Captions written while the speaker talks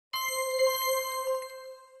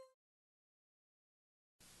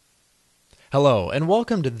Hello and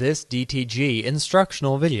welcome to this DTG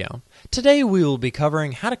instructional video. Today we will be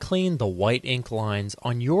covering how to clean the white ink lines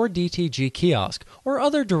on your DTG kiosk or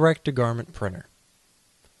other direct-to-garment printer.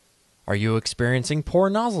 Are you experiencing poor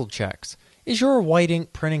nozzle checks? Is your white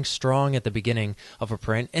ink printing strong at the beginning of a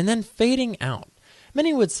print and then fading out?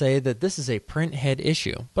 Many would say that this is a print head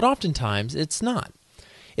issue, but oftentimes it's not.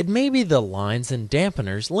 It may be the lines and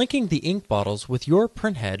dampeners linking the ink bottles with your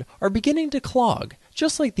print head are beginning to clog,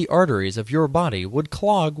 just like the arteries of your body would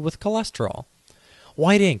clog with cholesterol.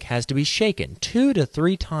 White ink has to be shaken 2 to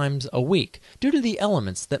 3 times a week due to the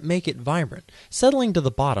elements that make it vibrant, settling to the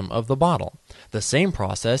bottom of the bottle. The same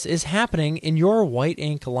process is happening in your white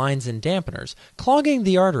ink lines and dampeners, clogging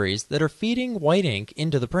the arteries that are feeding white ink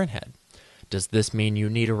into the print head. Does this mean you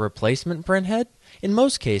need a replacement print head? In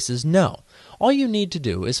most cases, no. All you need to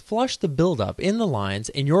do is flush the buildup in the lines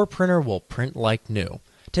and your printer will print like new.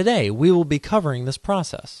 Today, we will be covering this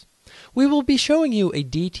process. We will be showing you a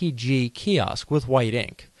DTG kiosk with white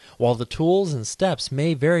ink. While the tools and steps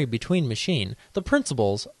may vary between machines, the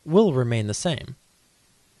principles will remain the same.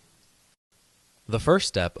 The first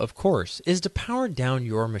step, of course, is to power down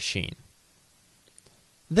your machine.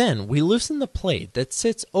 Then we loosen the plate that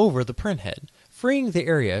sits over the print head, freeing the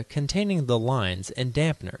area containing the lines and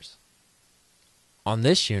dampeners. On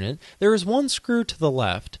this unit, there is one screw to the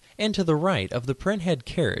left and to the right of the print head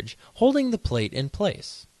carriage holding the plate in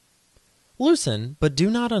place. Loosen, but do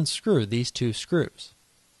not unscrew these 2 screws.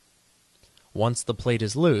 Once the plate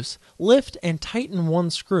is loose, lift and tighten one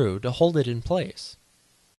screw to hold it in place.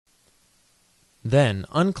 Then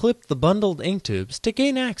unclip the bundled ink tubes to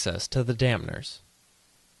gain access to the dampeners.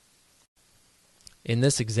 In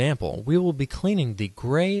this example, we will be cleaning the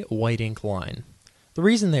gray white ink line. The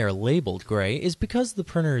reason they are labeled gray is because the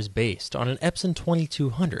printer is based on an Epson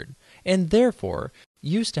 2200 and therefore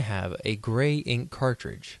used to have a gray ink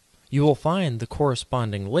cartridge. You will find the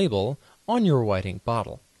corresponding label on your white ink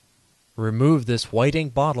bottle. Remove this white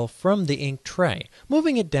ink bottle from the ink tray,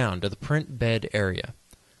 moving it down to the print bed area.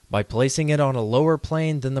 By placing it on a lower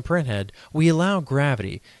plane than the print head, we allow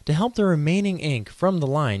gravity to help the remaining ink from the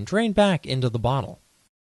line drain back into the bottle.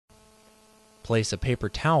 Place a paper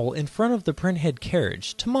towel in front of the print head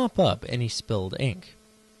carriage to mop up any spilled ink.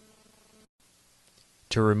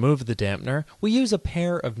 To remove the dampener, we use a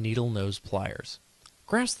pair of needle nose pliers.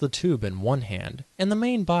 Grasp the tube in one hand and the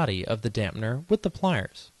main body of the dampener with the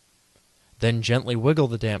pliers. Then gently wiggle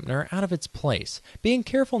the dampener out of its place, being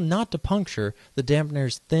careful not to puncture the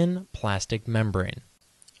dampener's thin plastic membrane.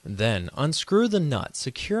 Then unscrew the nut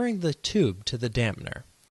securing the tube to the dampener.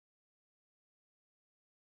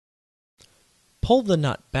 Pull the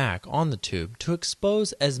nut back on the tube to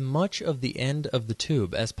expose as much of the end of the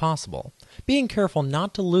tube as possible, being careful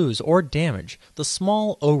not to lose or damage the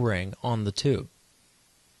small O-ring on the tube.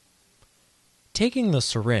 Taking the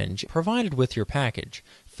syringe provided with your package,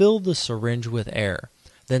 fill the syringe with air,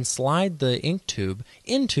 then slide the ink tube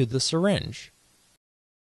into the syringe.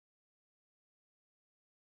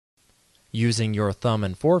 Using your thumb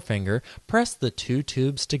and forefinger, press the 2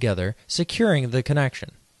 tubes together, securing the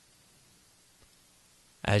connection.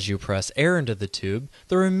 As you press air into the tube,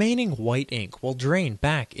 the remaining white ink will drain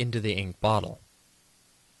back into the ink bottle.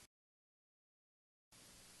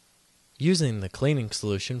 Using the cleaning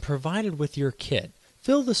solution provided with your kit,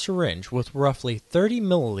 fill the syringe with roughly 30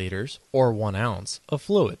 milliliters or 1 ounce of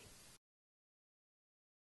fluid.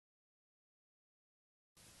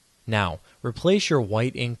 Now, replace your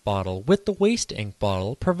white ink bottle with the waste ink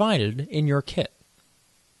bottle provided in your kit.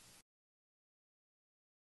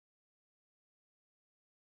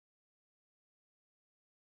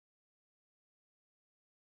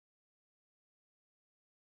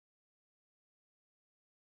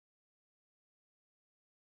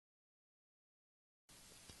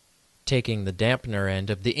 Taking the dampener end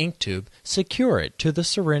of the ink tube, secure it to the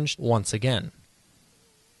syringe once again.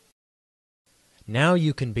 Now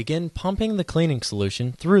you can begin pumping the cleaning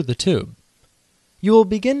solution through the tube. You will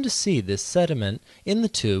begin to see this sediment in the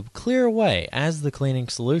tube clear away as the cleaning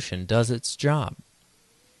solution does its job.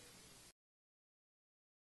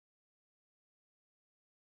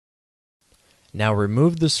 Now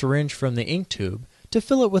remove the syringe from the ink tube to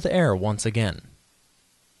fill it with air once again.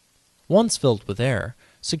 Once filled with air,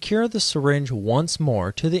 secure the syringe once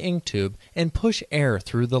more to the ink tube and push air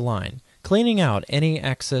through the line, cleaning out any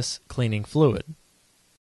excess cleaning fluid.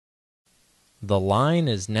 The line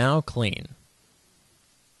is now clean.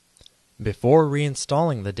 Before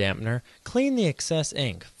reinstalling the dampener, clean the excess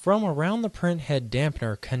ink from around the print head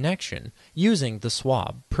dampener connection using the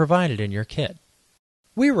swab provided in your kit.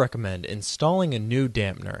 We recommend installing a new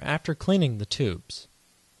dampener after cleaning the tubes.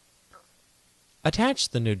 Attach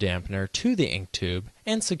the new dampener to the ink tube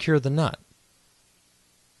and secure the nut.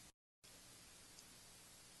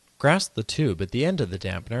 Grasp the tube at the end of the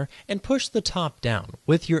dampener and push the top down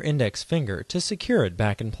with your index finger to secure it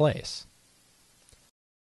back in place.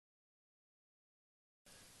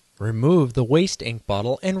 Remove the waste ink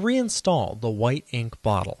bottle and reinstall the white ink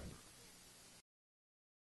bottle.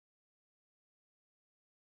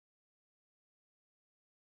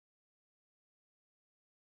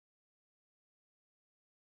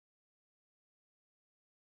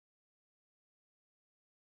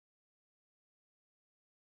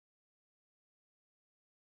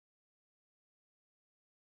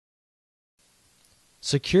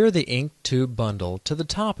 Secure the ink tube bundle to the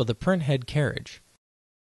top of the printhead carriage.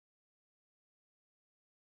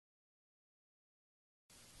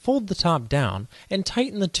 Fold the top down and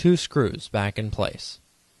tighten the two screws back in place.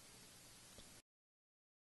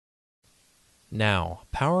 Now,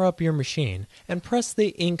 power up your machine and press the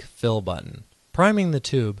ink fill button, priming the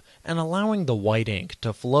tube and allowing the white ink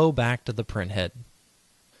to flow back to the printhead.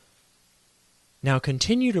 Now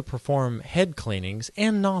continue to perform head cleanings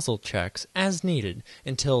and nozzle checks as needed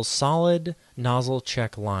until solid nozzle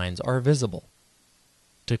check lines are visible.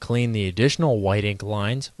 To clean the additional white ink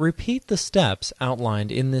lines, repeat the steps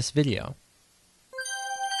outlined in this video.